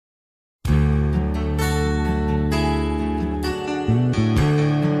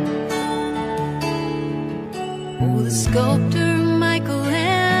sculptor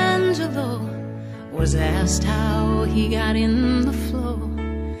Michelangelo was asked how he got in the flow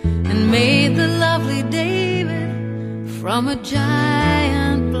and made the lovely David from a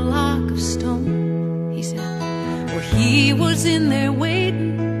giant block of stone. He said, well, he was in there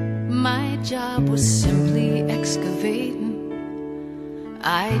waiting. My job was simply excavating.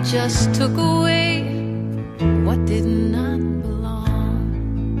 I just took away what did not belong.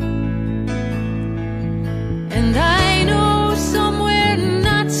 And I know somewhere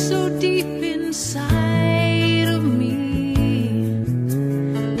not so deep inside of me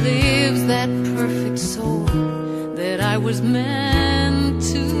lives that perfect soul that I was meant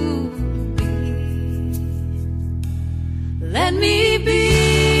to be. Let me be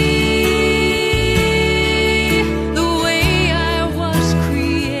the way I was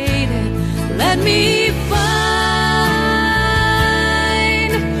created. Let me find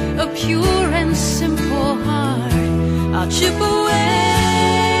a pure and simple heart. I'll chip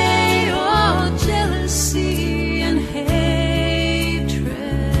away all jealousy and hatred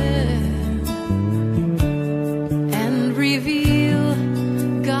and reveal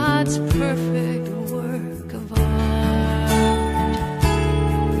God's perfect work of art.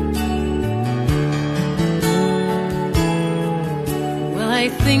 Well, I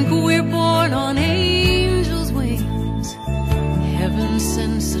think we're born on angels' wings. Heaven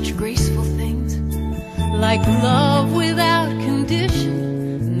sends such graceful things, like love without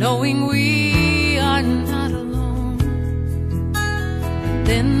condition, knowing we are not alone.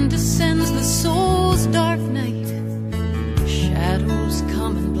 Then descends the soul's dark night, shadows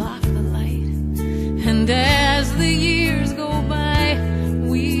come and block the light, and as the years go by,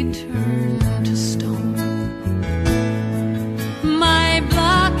 we turn to stone. My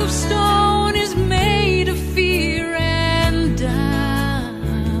block of stone is made of fear and doubt,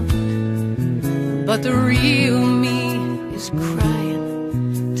 but the real me is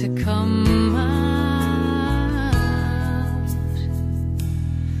crying to come out.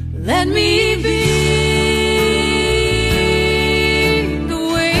 Let me be